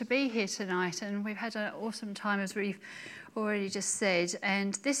be here tonight, and we've had an awesome time, as we've already just said.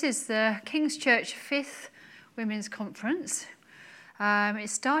 And this is the King's Church 5th Women's Conference. It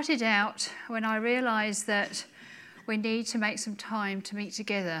started out when I realised that we need to make some time to meet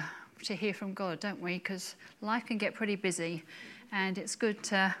together to hear from God, don't we? Because life can get pretty busy, and it's good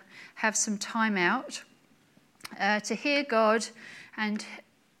to have some time out to hear God, and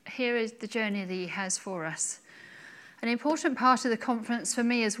here is the journey that He has for us. An important part of the conference for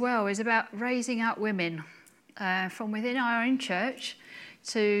me as well is about raising up women from within our own church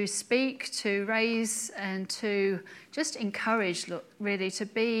to speak, to raise, and to just encourage, really, to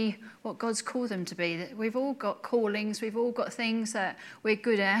be what God's called them to be. We've all got callings, we've all got things that we're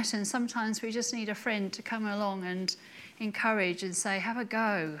good at, and sometimes we just need a friend to come along and encourage and say, have a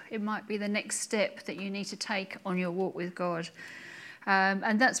go. It might be the next step that you need to take on your walk with God.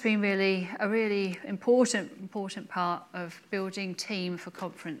 And that's been a really important part of building team for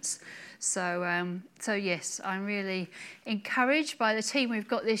conference. So yes, I'm really encouraged by the team we've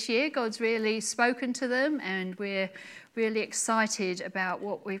got this year. God's really spoken to them, and we're really excited about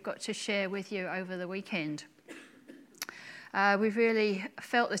what we've got to share with you over the weekend. We've really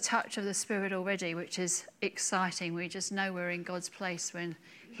felt the touch of the Spirit already, which is exciting. We just know we're in God's place when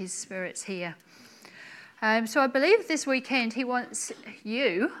His Spirit's here. So I believe this weekend He wants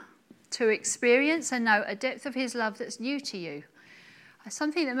you to experience and know a depth of His love that's new to you.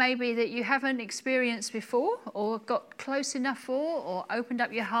 Something that maybe that you haven't experienced before, or got close enough for, or opened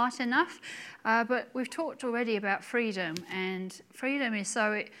up your heart enough. But we've talked already about freedom, and freedom is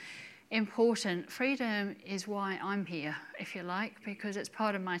so important. Freedom is why I'm here, if you like, because it's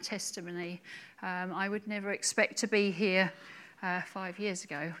part of my testimony. I would never expect to be here 6 years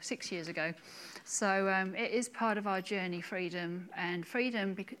ago. So it is part of our journey, freedom, and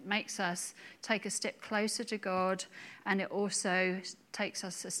freedom makes us take a step closer to God, and it also takes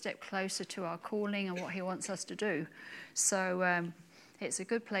us a step closer to our calling and what He wants us to do. So it's a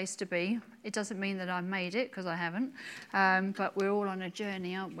good place to be. It doesn't mean that I've made it, because I haven't, but we're all on a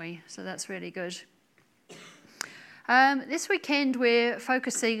journey, aren't we? So that's really good. This weekend we're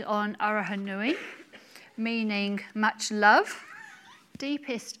focusing on Arahanui, meaning much love,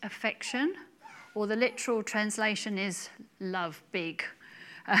 deepest affection, or the literal translation is love big.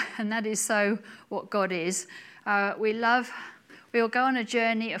 And that is so what God is. We'll go on a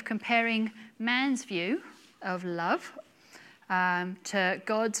journey of comparing man's view of love to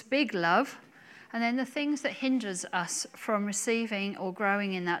God's big love, and then the things that hinders us from receiving or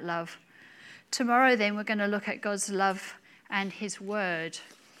growing in that love. Tomorrow then we're going to look at God's love and His word.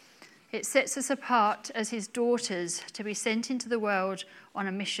 It sets us apart as His daughters to be sent into the world on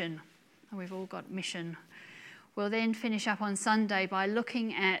a mission. And we've all got mission. We'll then finish up on Sunday by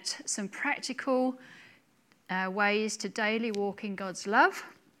looking at some practical ways to daily walk in God's love,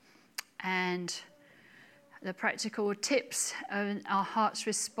 and the practical tips of our heart's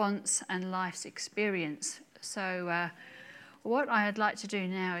response and life's experience. So what I'd like to do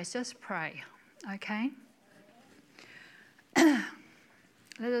now is just pray, okay?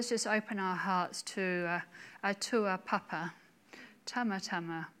 Let us just open our hearts to Atua Papa, Tama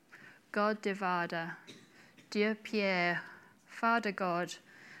Tama, God Devada, Dear Pierre, Father God,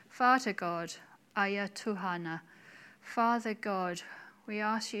 Aya Tuhana. Father God, we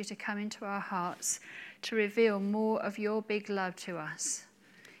ask you to come into our hearts to reveal more of your big love to us.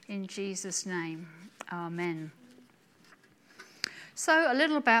 In Jesus' name, amen. So a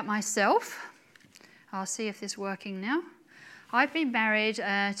little about myself. I'll see if this is working now. I've been married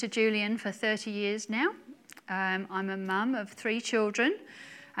to Julian for 30 years now. I'm a mum of 3 children,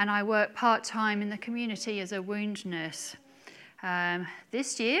 and I work part-time in the community as a wound nurse.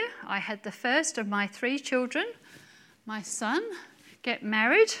 This year, I had the first of my 3 children, my son, get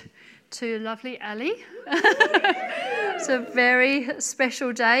married to lovely Ali. It's a very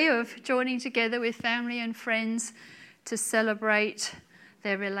special day of joining together with family and friends to celebrate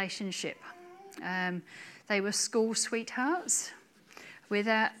their relationship. They were school sweethearts,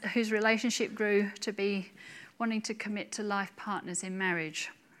 whose relationship grew to be wanting to commit to life partners in marriage.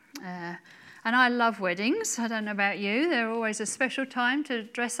 And I love weddings. I don't know about you. They're always a special time to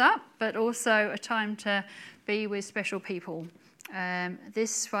dress up, but also a time to be with special people.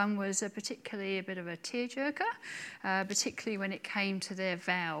 This one was particularly a bit of a tearjerker, particularly when it came to their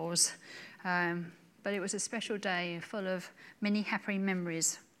vows. But it was a special day full of many happy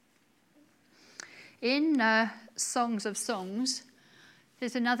memories. In Songs of Songs,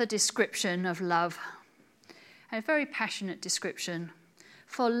 there's another description of love, a very passionate description.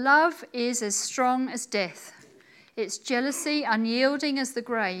 For love is as strong as death, its jealousy unyielding as the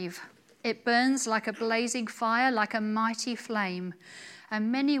grave. It burns like a blazing fire, like a mighty flame,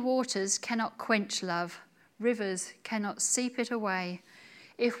 and many waters cannot quench love. Rivers cannot seep it away.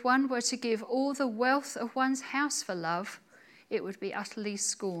 If one were to give all the wealth of one's house for love, it would be utterly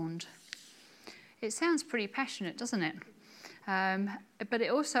scorned. It sounds pretty passionate, doesn't it? But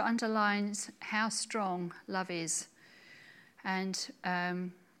it also underlines how strong love is, and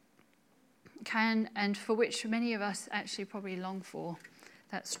for which many of us actually probably long for,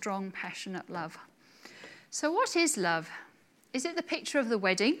 that strong, passionate love. So what is love? Is it the picture of the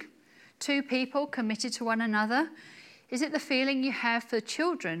wedding? Two people committed to one another? Is it the feeling you have for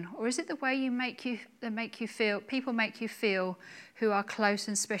children, or is it the way people make you feel who are close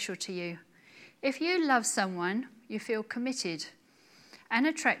and special to you? If you love someone, you feel committed and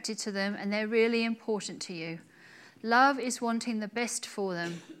attracted to them, and they're really important to you. Love is wanting the best for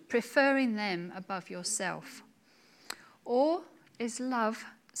them, preferring them above yourself. Or is love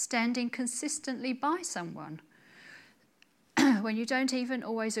standing consistently by someone when you don't even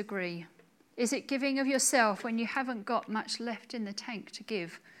always agree? Is it giving of yourself when you haven't got much left in the tank to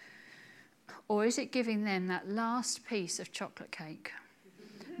give? Or is it giving them that last piece of chocolate cake,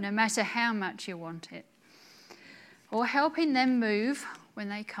 no matter how much you want it? Or helping them move when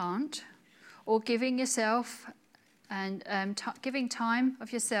they can't? Or giving yourself and giving time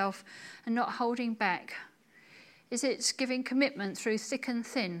of yourself and not holding back? Is it giving commitment through thick and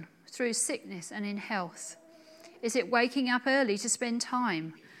thin, through sickness and in health? Is it waking up early to spend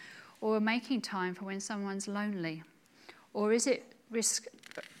time, or making time for when someone's lonely? Or is it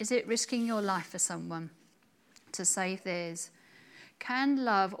risking your life for someone to save theirs? Can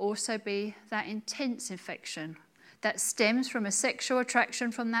love also be that intense affection that stems from a sexual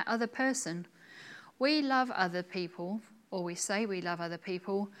attraction from that other person? We love other people, or we say we love other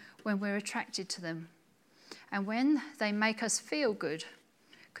people, when we're attracted to them and when they make us feel good.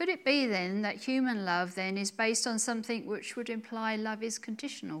 Could it be then that human love then is based on something which would imply love is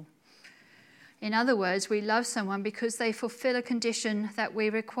conditional? In other words, we love someone because they fulfill a condition that we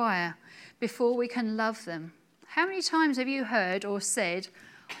require before we can love them. How many times have you heard or said,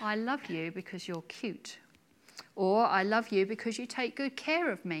 "I love you because you're cute," or "I love you because you take good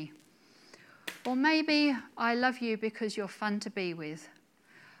care of me," or maybe "I love you because you're fun to be with"?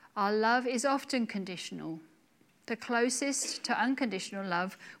 Our love is often conditional. The closest to unconditional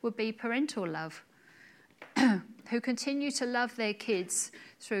love would be parental love, who continue to love their kids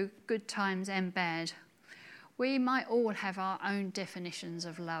through good times and bad. We might all have our own definitions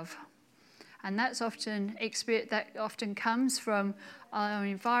of love, and that often comes from our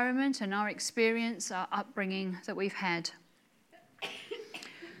environment and our experience, our upbringing that we've had.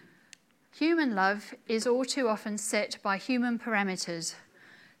 Human love is all too often set by human parameters.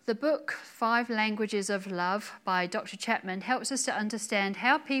 The book 5 Languages of Love by Dr. Chapman helps us to understand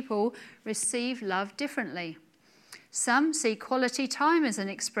how people receive love differently. Some see quality time as an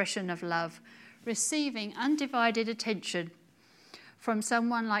expression of love, receiving undivided attention from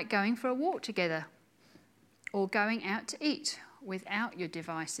someone, like going for a walk together or going out to eat without your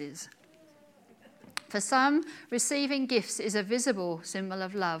devices. For some, receiving gifts is a visible symbol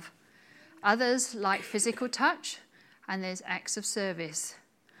of love. Others like physical touch, and there's acts of service.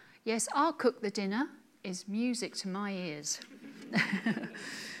 "Yes, I'll cook the dinner" is music to my ears.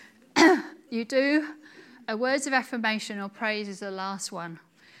 You do. Words of affirmation or praise is the last one.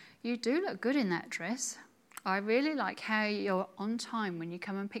 "You do look good in that dress. I really like how you're on time when you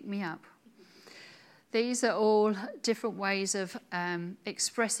come and pick me up." These are all different ways of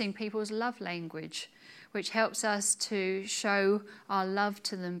expressing people's love language, which helps us to show our love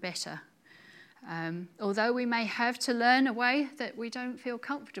to them better. Although we may have to learn a way that we don't feel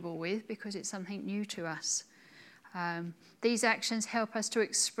comfortable with because it's something new to us. These actions help us to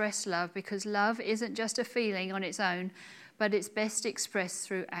express love, because love isn't just a feeling on its own, but it's best expressed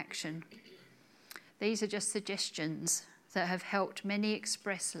through action. These are just suggestions that have helped many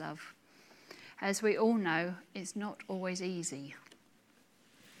express love. As we all know, it's not always easy.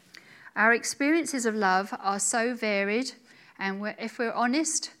 Our experiences of love are so varied, and if we're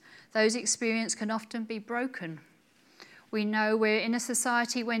honest, those experiences can often be broken. We know we're in a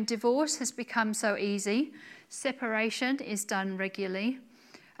society when divorce has become so easy, separation is done regularly,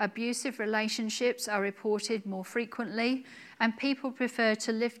 abusive relationships are reported more frequently, and people prefer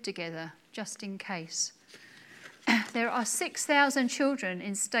to live together just in case. There are 6,000 children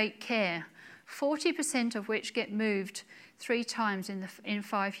in state care, 40% of which get moved 3 times in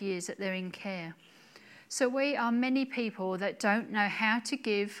 5 years that they're in care. So we are many people that don't know how to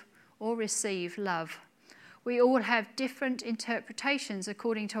give or receive love. We all have different interpretations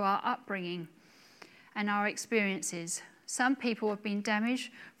according to our upbringing and our experiences. Some people have been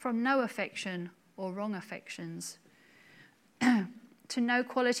damaged from no affection or wrong affections. to no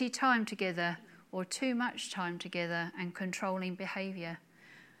quality time together or too much time together and controlling behaviour,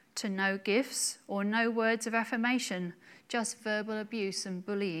 to no gifts or no words of affirmation, just verbal abuse and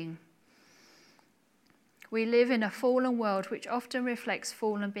bullying. We live in a fallen world which often reflects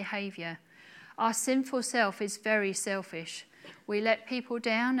fallen behaviour. Our sinful self is very selfish. We let people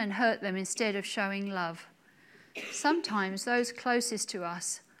down and hurt them instead of showing love. Sometimes those closest to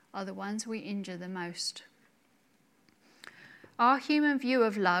us are the ones we injure the most. Our human view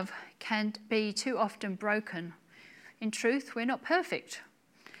of love can be too often broken. In truth, we're not perfect.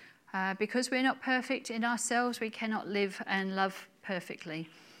 Because we're not perfect in ourselves, we cannot live and love perfectly.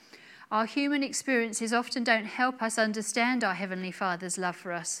 Our human experiences often don't help us understand our Heavenly Father's love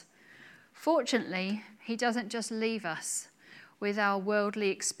for us. Fortunately, he doesn't just leave us with our worldly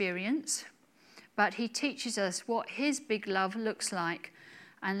experience, but he teaches us what his big love looks like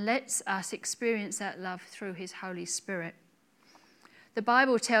and lets us experience that love through his Holy Spirit. The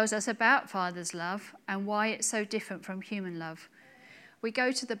Bible tells us about Father's love and why it's so different from human love. We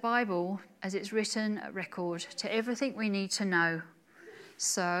go to the Bible as it's written at record to everything we need to know.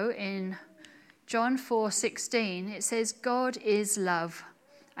 So in John 4:16, it says, God is love,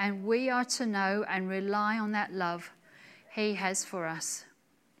 and we are to know and rely on that love he has for us.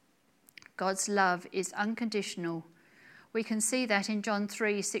 God's love is unconditional. We can see that in John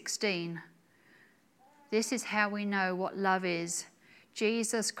 3:16. This is how we know what love is.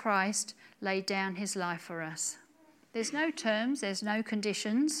 Jesus Christ laid down his life for us. There's no terms, there's no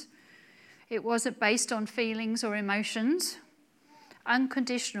conditions. It wasn't based on feelings or emotions.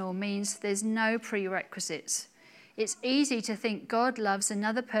 Unconditional means there's no prerequisites. It's easy to think God loves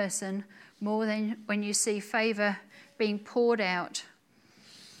another person more than when you see favour being poured out.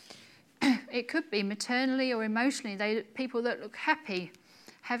 It could be maternally or emotionally. People that look happy,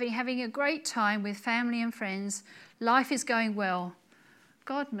 having a great time with family and friends. Life is going well.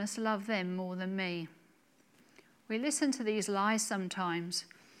 God must love them more than me. We listen to these lies sometimes,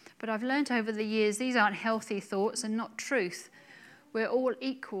 but I've learnt over the years these aren't healthy thoughts and not truth. We're all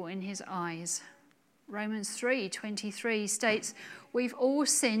equal in his eyes. Romans 3:23 states, we've all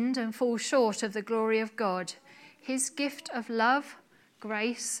sinned and fall short of the glory of God. His gift of love,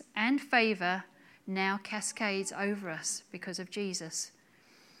 grace and favour now cascades over us because of Jesus.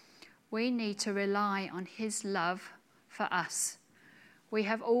 We need to rely on his love for us. We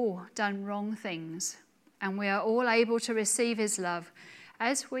have all done wrong things, and we are all able to receive his love,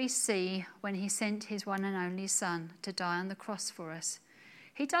 as we see when he sent his one and only Son to die on the cross for us.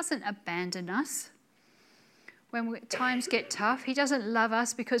 He doesn't abandon us. When times get tough, he doesn't love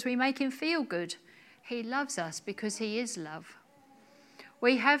us because we make him feel good. He loves us because he is love.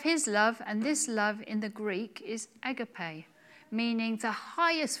 We have his love, and this love in the Greek is agape, meaning the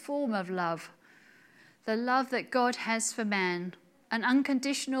highest form of love, the love that God has for man, an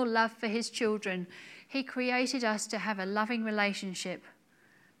unconditional love for his children. He created us to have a loving relationship.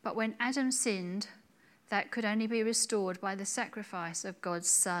 But when Adam sinned, that could only be restored by the sacrifice of God's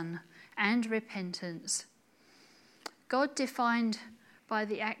Son and repentance. God defined by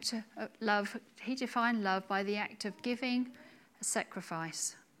the act of love, he defined love by the act of giving a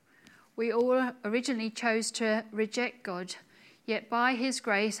sacrifice. We all originally chose to reject God, yet by his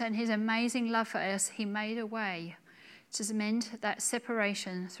grace and his amazing love for us, he made a way to mend that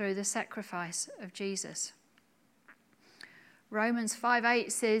separation through the sacrifice of Jesus. Romans 5:8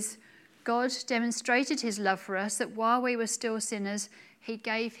 says, God demonstrated his love for us that while we were still sinners, he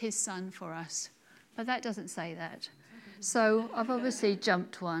gave his Son for us. But that doesn't say that. So I've obviously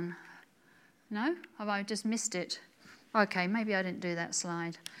jumped one. No? Have I just missed it? Okay, maybe I didn't do that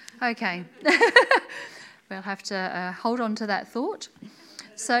slide. Okay. We'll have to hold on to that thought.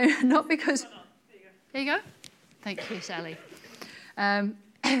 So not because... There you go. Thank you, Sally.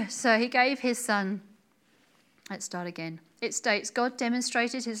 So he gave his Son. Let's start again. It states, God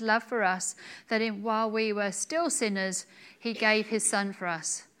demonstrated his love for us, that while we were still sinners, he gave his Son for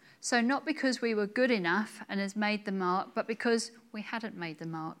us. So not because we were good enough and has made the mark, but because we hadn't made the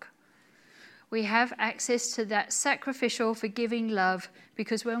mark. We have access to that sacrificial, forgiving love,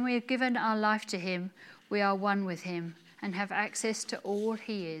 because when we have given our life to him, we are one with him and have access to all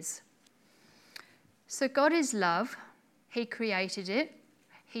he is. So God is love. He created it.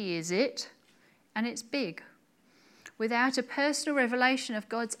 He is it. And it's big. Without a personal revelation of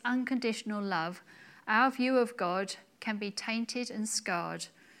God's unconditional love, our view of God can be tainted and scarred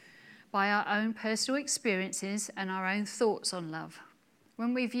by our own personal experiences and our own thoughts on love.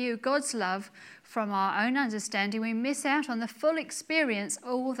 When we view God's love from our own understanding, we miss out on the full experience of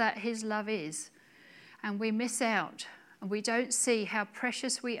all that his love is. And we miss out, and we don't see how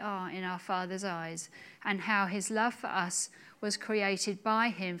precious we are in our Father's eyes and how his love for us was created by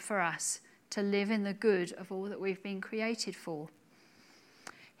him for us to live in the good of all that we've been created for.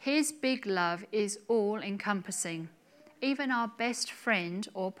 His big love is all-encompassing. Even our best friend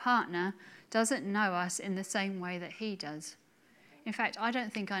or partner doesn't know us in the same way that he does. In fact, I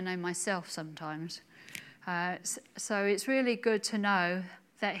don't think I know myself sometimes. So it's really good to know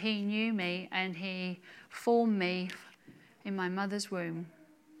that he knew me and he formed me in my mother's womb.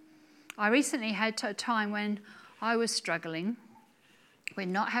 I recently had a time when I was struggling with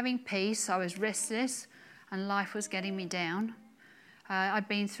not having peace. I was restless and life was getting me down. I'd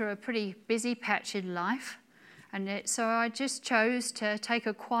been through a pretty busy patch in life, and so I just chose to take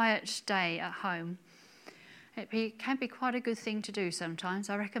a quiet day at home. It can be quite a good thing to do sometimes.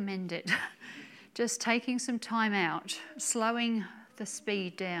 I recommend it. Just taking some time out, slowing the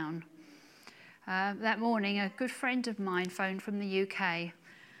speed down. That morning, a good friend of mine phoned from the UK.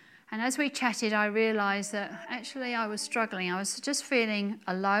 And as we chatted, I realised that actually I was struggling. I was just feeling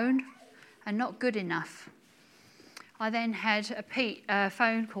alone and not good enough. I then had a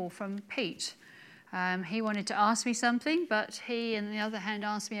phone call from Pete. He wanted to ask me something, but he, on the other hand,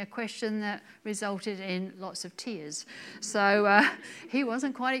 asked me a question that resulted in lots of tears. So he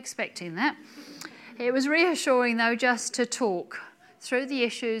wasn't quite expecting that. It was reassuring, though, just to talk through the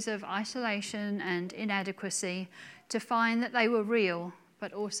issues of isolation and inadequacy, to find that they were real,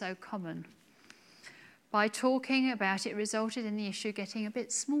 but also common. By talking about it resulted in the issue getting a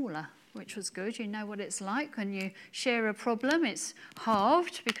bit smaller, which was good. You know what it's like when you share a problem. It's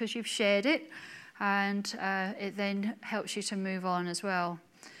halved because you've shared it, and it then helps you to move on as well.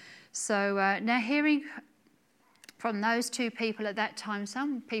 So now hearing from those two people at that time,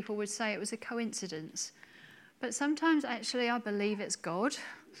 some people would say it was a coincidence. But sometimes actually I believe it's God.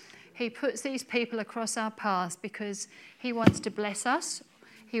 He puts these people across our paths because he wants to bless us.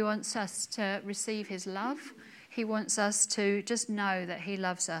 He wants us to receive his love. He wants us to just know that he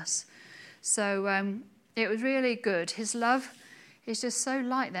loves us. So it was really good. His love is just so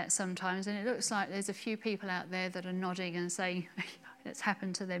like that sometimes, and it looks like there's a few people out there that are nodding and saying it's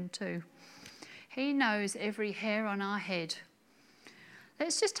happened to them too. He knows every hair on our head.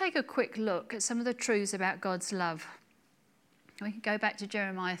 Let's just take a quick look at some of the truths about God's love. We can go back to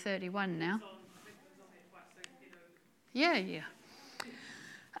Jeremiah 31 now. Yeah.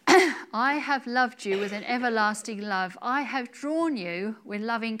 I have loved you with an everlasting love. I have drawn you with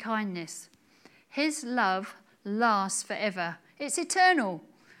loving kindness. His love lasts forever. It's eternal,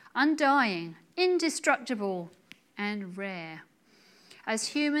 undying, indestructible, and rare. As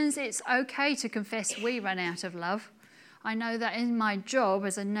humans, it's okay to confess we run out of love. I know that in my job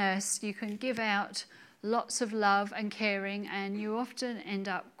as a nurse, you can give out lots of love and caring, and you often end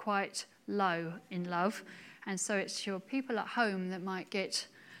up quite low in love. And so it's your people at home that might get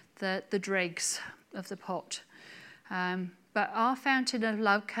the dregs of the pot. But our fountain of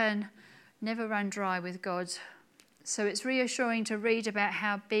love can never run dry with God. So it's reassuring to read about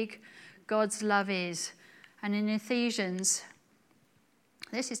how big God's love is. And in Ephesians,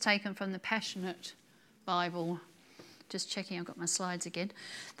 this is taken from the Passionate Bible. Just checking I've got my slides again.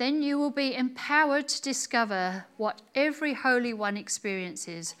 Then you will be empowered to discover what every Holy One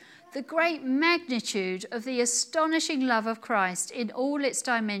experiences, the great magnitude of the astonishing love of Christ in all its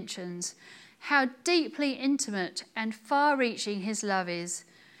dimensions, how deeply intimate and far-reaching his love is,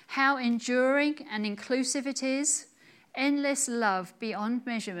 how enduring and inclusive it is, endless love beyond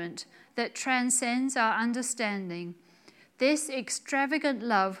measurement that transcends our understanding. This extravagant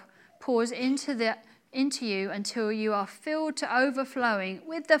love pours into you until you are filled to overflowing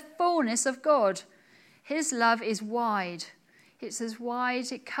with the fullness of God. His love is wide. It's as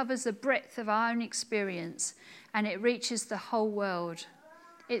wide, it covers the breadth of our own experience, and it reaches the whole world.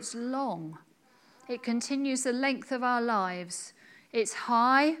 It's long. It continues the length of our lives. It's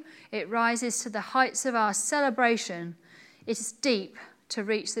high. It rises to the heights of our celebration. It is deep to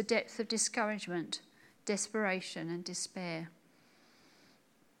reach the depth of discouragement, desperation, and despair.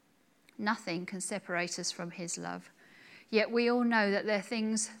 Nothing can separate us from his love. Yet we all know that there are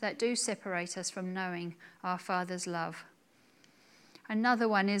things that do separate us from knowing our Father's love. Another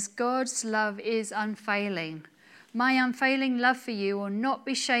one is God's love is unfailing. My unfailing love for you will not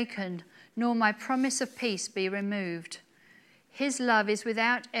be shaken, nor my promise of peace be removed. His love is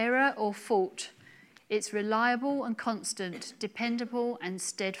without error or fault. It's reliable and constant, dependable and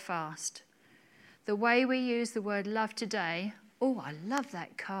steadfast. The way we use the word love today, oh, I love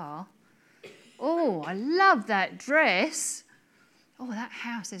that car. Oh, I love that dress. Oh, that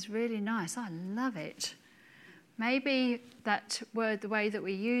house is really nice. I love it. Maybe that word, the way that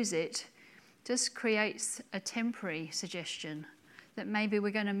we use it, just creates a temporary suggestion that maybe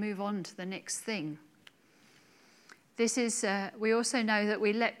we're going to move on to the next thing. we also know that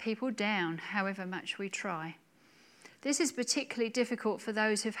we let people down however much we try. This is particularly difficult for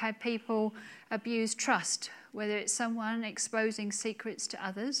those who've had people abuse trust, whether it's someone exposing secrets to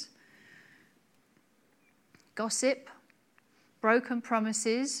others, gossip, broken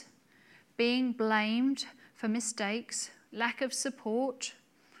promises, being blamed for mistakes, lack of support,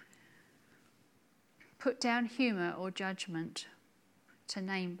 put down humour or judgment, to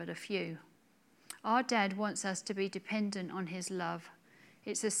name but a few. Our Dad wants us to be dependent on his love.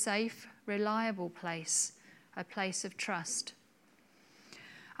 It's a safe, reliable place, a place of trust.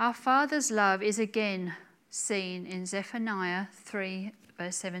 Our Father's love is again seen in Zephaniah 3,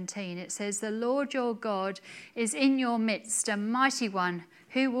 verse 17. It says, "The Lord your God is in your midst, a mighty one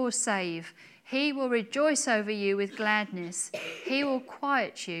who will save. He will rejoice over you with gladness. He will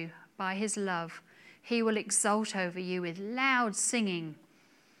quiet you by his love. He will exult over you with loud singing."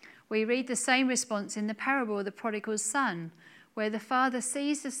 We read the same response in the parable of the prodigal son, where the father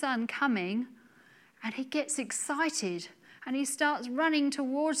sees the son coming and he gets excited and he starts running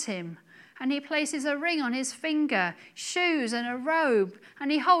towards him. And he places a ring on his finger, shoes and a robe,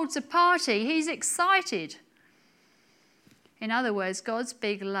 and he holds a party. He's excited. In other words, God's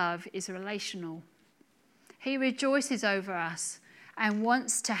big love is relational. He rejoices over us and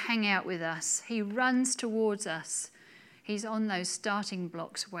wants to hang out with us. He runs towards us. He's on those starting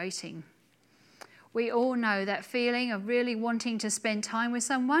blocks waiting. We all know that feeling of really wanting to spend time with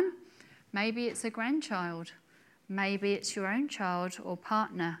someone. Maybe it's a grandchild. Maybe it's your own child or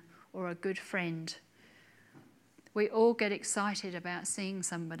partner or a good friend. We all get excited about seeing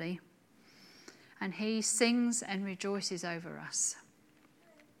somebody, and he sings and rejoices over us.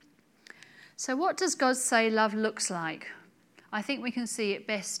 So what does God say love looks like? I think we can see it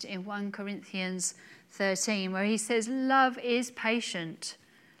best in 1 Corinthians 13, where he says, "Love is patient.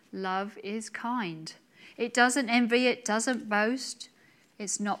 Love is kind. It doesn't envy, it doesn't boast.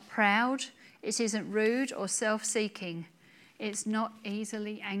 It's not proud. It isn't rude or self-seeking. It's not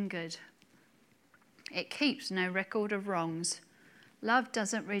easily angered. It keeps no record of wrongs. Love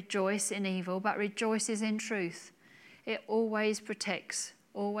doesn't rejoice in evil, but rejoices in truth. It always protects,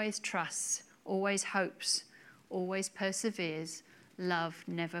 always trusts, always hopes, always perseveres. Love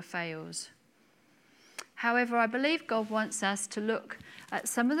never fails." However, I believe God wants us to look at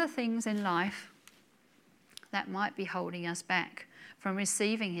some of the things in life that might be holding us back from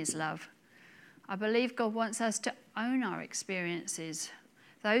receiving his love. I believe God wants us to own our experiences,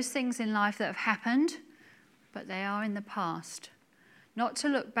 those things in life that have happened, but they are in the past. Not to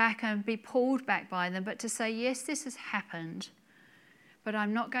look back and be pulled back by them, but to say, yes, this has happened, but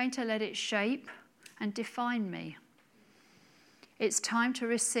I'm not going to let it shape and define me. It's time to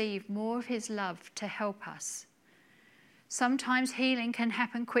receive more of his love to help us. Sometimes healing can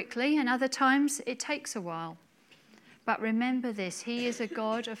happen quickly, and other times it takes a while. But remember this, he is a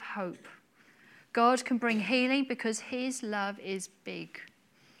God of hope. God can bring healing because his love is big.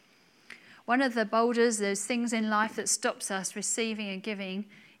 One of the boulders, those things in life that stops us receiving and giving,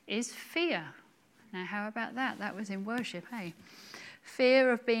 is fear. Now, how about that? That was in worship, hey?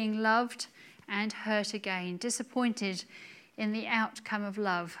 Fear of being loved and hurt again, disappointed in the outcome of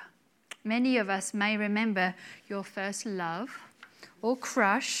love. Many of us may remember your first love or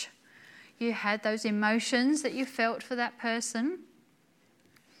crush. You had those emotions that you felt for that person.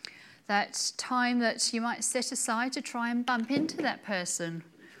 That time that you might set aside to try and bump into that person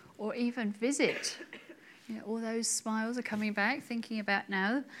or even visit. You know, all those smiles are coming back, thinking about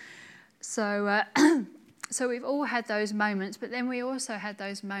now. So we've all had those moments, but then we also had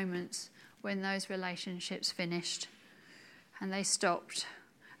those moments when those relationships finished and they stopped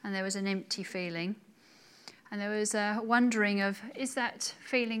and there was an empty feeling. And there was a wondering of, is that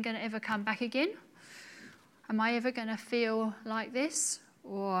feeling going to ever come back again? Am I ever going to feel like this?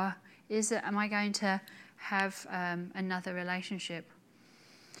 Or am I going to have another relationship?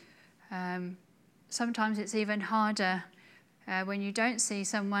 Sometimes it's even harder when you don't see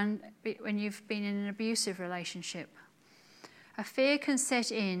someone, when you've been in an abusive relationship. A fear can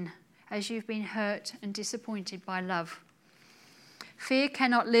set in as you've been hurt and disappointed by love. Fear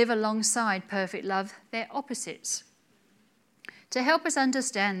cannot live alongside perfect love. They're opposites. To help us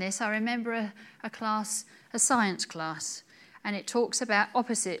understand this, I remember a science class, and it talks about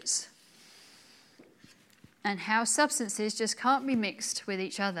opposites and how substances just can't be mixed with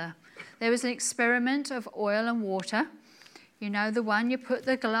each other. There was an experiment of oil and water. You know the one, you put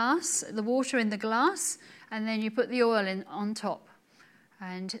the water in the glass, and then you put the oil in on top.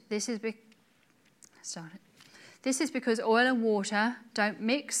 And this is because oil and water don't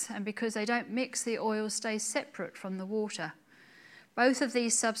mix, and because they don't mix, the oil stays separate from the water. Both of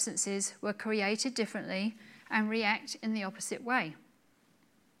these substances were created differently and react in the opposite way.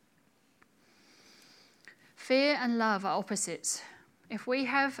 Fear and love are opposites. If we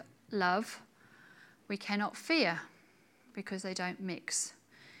have love, we cannot fear because they don't mix.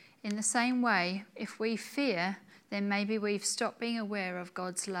 In the same way, if we fear, then maybe we've stopped being aware of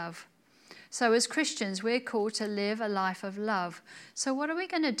God's love. So as Christians, we're called to live a life of love. So what are we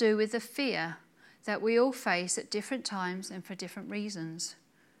going to do with the fear that we all face at different times and for different reasons?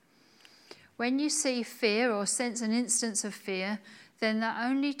 When you see fear or sense an instance of fear, then the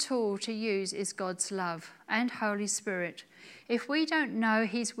only tool to use is God's love and Holy Spirit. If we don't know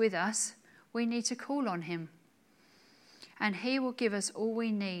He's with us, we need to call on Him, and He will give us all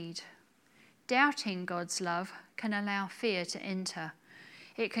we need. Doubting God's love can allow fear to enter.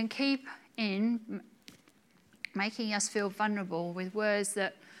 It can keep in making us feel vulnerable with words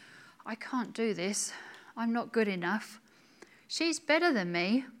that, I can't do this, I'm not good enough, she's better than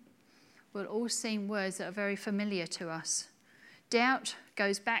me, will all seem words that are very familiar to us. Doubt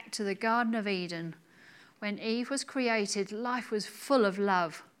goes back to the Garden of Eden. When Eve was created, life was full of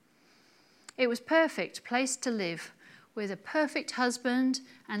love. It was a perfect place to live, with a perfect husband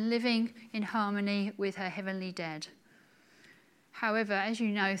and living in harmony with her heavenly Dad. However, as you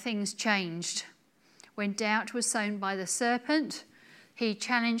know, things changed. When doubt was sown by the serpent, he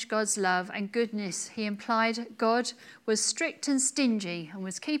challenged God's love and goodness. He implied God was strict and stingy and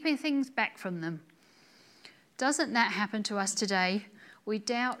was keeping things back from them. Doesn't that happen to us today? We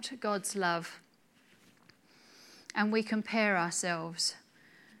doubt God's love and we compare ourselves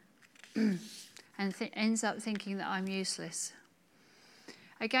and ends up thinking that I'm useless.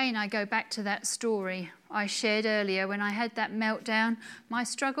 Again, I go back to that story I shared earlier when I had that meltdown. My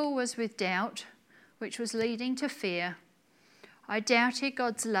struggle was with doubt, which was leading to fear. I doubted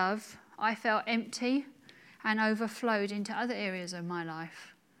God's love. I felt empty and overflowed into other areas of my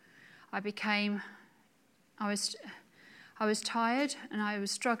life. I was tired and I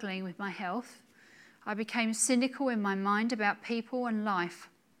was struggling with my health. I became cynical in my mind about people and life.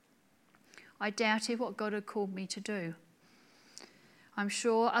 I doubted what God had called me to do. I'm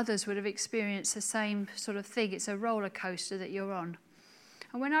sure others would have experienced the same sort of thing. It's a roller coaster that you're on.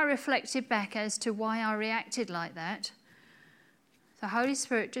 And when I reflected back as to why I reacted like that, the Holy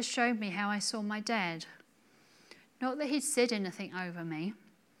Spirit just showed me how I saw my dad. Not that he'd said anything over me.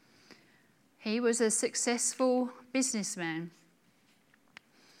 He was a successful businessman.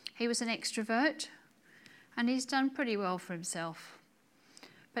 He was an extrovert, and he's done pretty well for himself.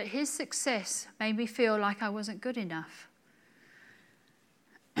 But his success made me feel like I wasn't good enough.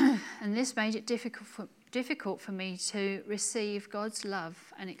 And this made it difficult for me to receive God's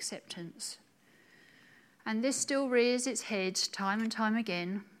love and acceptance. And this still rears its head time and time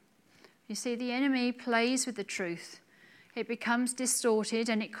again. You see, the enemy plays with the truth. It becomes distorted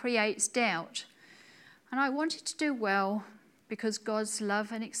and it creates doubt. And I wanted to do well because God's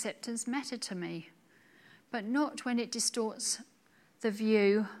love and acceptance mattered to me, but not when it distorts the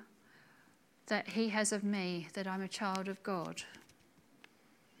view that He has of me, that I'm a child of God.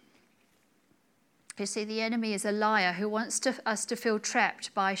 You see, the enemy is a liar who wants us to feel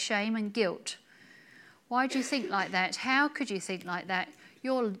trapped by shame and guilt. Why do you think like that? How could you think like that?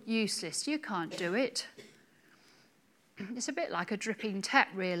 You're useless. You can't do it. It's a bit like a dripping tap,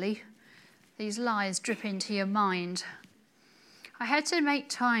 really. These lies drip into your mind. I had to make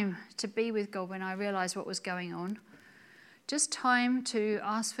time to be with God when I realised what was going on. Just time to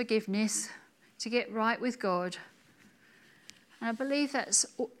ask forgiveness, to get right with God. And I believe that's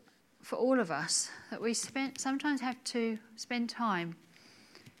for all of us, that we sometimes have to spend time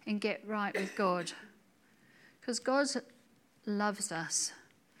and get right with God. Because God loves us.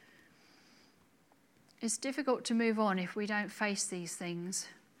 It's difficult to move on if we don't face these things.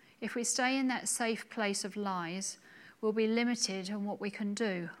 If we stay in that safe place of lies, we'll be limited on what we can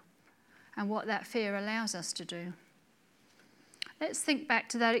do and what that fear allows us to do. Let's think back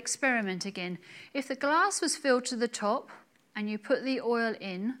to that experiment again. If the glass was filled to the top and you put the oil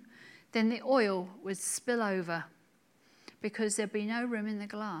in, then the oil would spill over because there'd be no room in the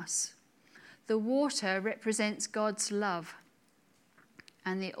glass. The water represents God's love,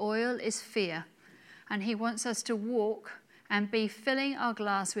 and the oil is fear. And He wants us to walk and be filling our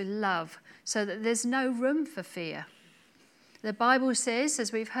glass with love so that there's no room for fear. The Bible says,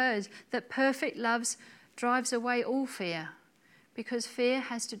 as we've heard, that perfect love drives away all fear, because fear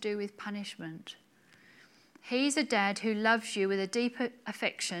has to do with punishment. He's a dad who loves you with a deep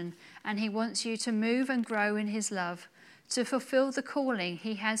affection, and He wants you to move and grow in His love, to fulfill the calling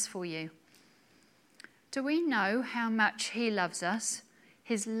He has for you. Do we know how much He loves us?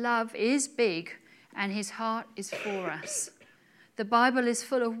 His love is big, and His heart is for us. The Bible is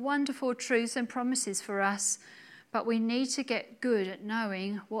full of wonderful truths and promises for us, but we need to get good at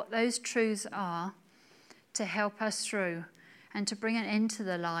knowing what those truths are to help us through and to bring an end to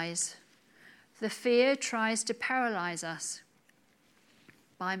the lies. The fear tries to paralyze us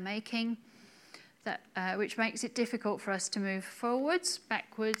by making that, which makes it difficult for us to move forwards,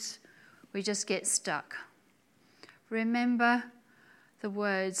 backwards. We just get stuck. Remember the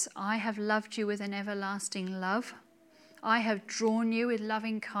words, I have loved you with an everlasting love. I have drawn you with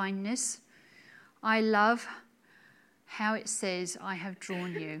loving kindness. I love how it says, I have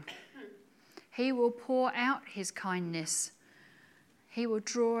drawn you. He will pour out his kindness. He will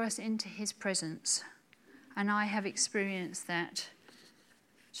draw us into his presence. And I have experienced that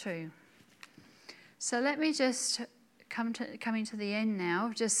too. So let me just coming to the end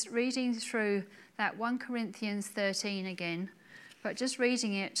now, just reading through that 1 Corinthians 13 again, but just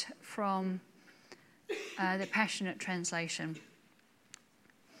reading it from the Passionate Translation.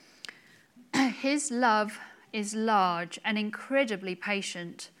 His love is large and incredibly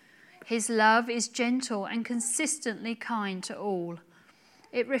patient. His love is gentle and consistently kind to all.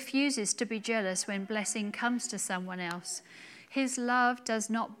 It refuses to be jealous when blessing comes to someone else. His love does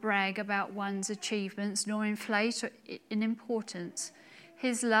not brag about one's achievements nor inflate in importance.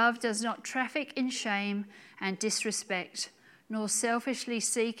 His love does not traffic in shame and disrespect, nor selfishly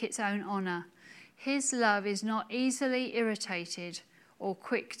seek its own honour. His love is not easily irritated or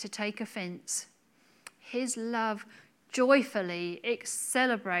quick to take offence. His love joyfully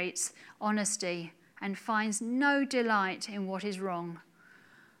celebrates honesty and finds no delight in what is wrong.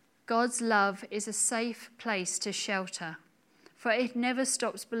 God's love is a safe place to shelter, for it never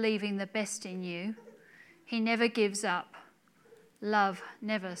stops believing the best in you. He never gives up. Love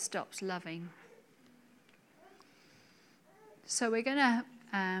never stops loving. So we're going to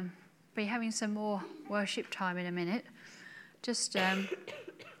be having some more worship time in a minute. Just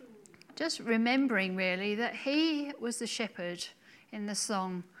remembering really that he was the shepherd in the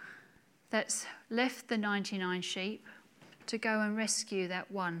song that's left the 99 sheep to go and rescue that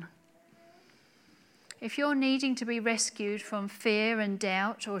one. If you're needing to be rescued from fear and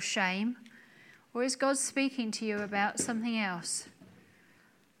doubt or shame, or is God speaking to you about something else?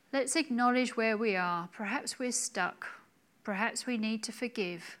 Let's acknowledge where we are. Perhaps we're stuck. Perhaps we need to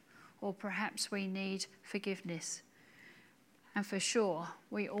forgive, or perhaps we need forgiveness. And for sure,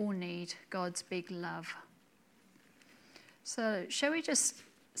 we all need God's big love. So shall we just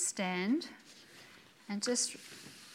stand and just